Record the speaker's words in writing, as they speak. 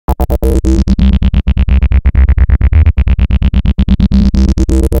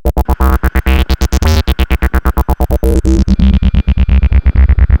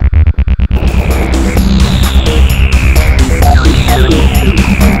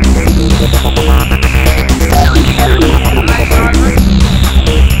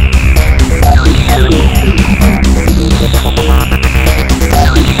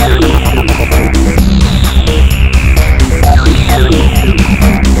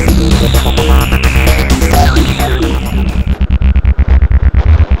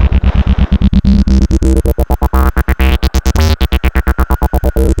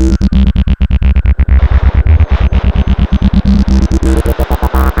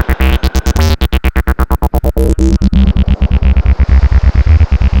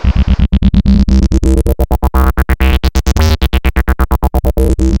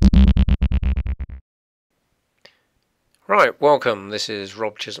Right, welcome. This is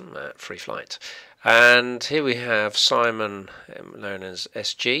Rob Chisholm at Free Flight. And here we have Simon, known as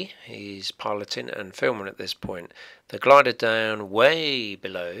SG. He's piloting and filming at this point. The glider down way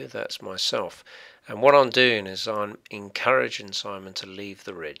below, that's myself. And what I'm doing is I'm encouraging Simon to leave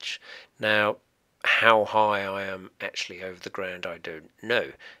the ridge. Now, how high I am actually over the ground, I don't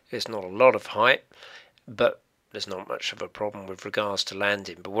know. It's not a lot of height, but there's not much of a problem with regards to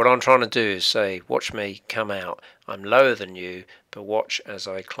landing. But what I'm trying to do is say, watch me come out. I'm lower than you, but watch as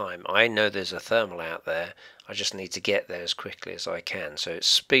I climb. I know there's a thermal out there. I just need to get there as quickly as I can. So it's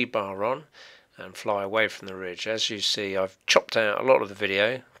speed bar on and fly away from the ridge. As you see, I've chopped out a lot of the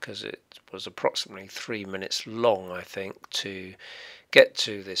video because it was approximately 3 minutes long, I think, to get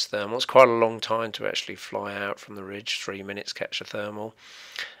to this thermal. It's quite a long time to actually fly out from the ridge. 3 minutes, catch a thermal.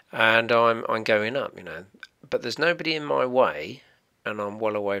 And I'm going up, but there's nobody in my way, and I'm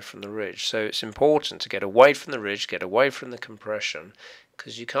well away from the ridge. So it's important to get away from the ridge, get away from the compression,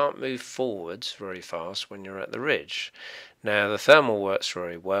 because you can't move forwards very fast when you're at the ridge. Now the thermal works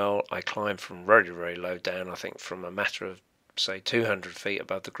very well. I climb from very, very low down, I think from a matter of say 200 feet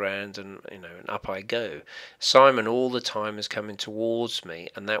above the ground, and and up I go. Simon all the time is coming towards me,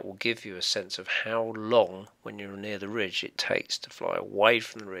 and that will give you a sense of how long, when you're near the ridge, it takes to fly away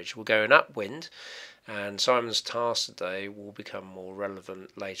from the ridge. We're going upwind, and Simon's task today will become more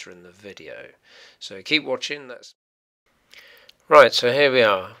relevant later in the video, so keep watching. That's right. So here we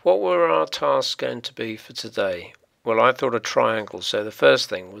are. What were our tasks going to be for today? Well, I thought a triangle. So the first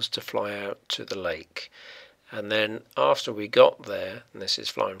thing was to fly out to the lake. And then after we got there, and this is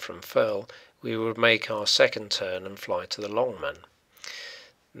flying from Firle, we would make our second turn and fly to the Longman.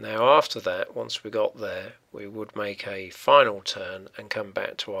 Now after that, once we got there, we would make a final turn and come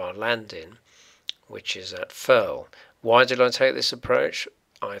back to our landing, which is at Firle. Why did I take this approach?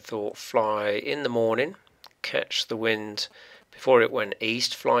 I thought fly in the morning, catch the wind before it went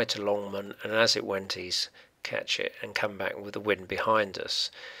east, fly to Longman, and as it went east, catch it and come back with the wind behind us.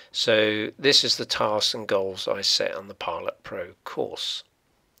 So this is the tasks and goals I set on the Pilot Pro course.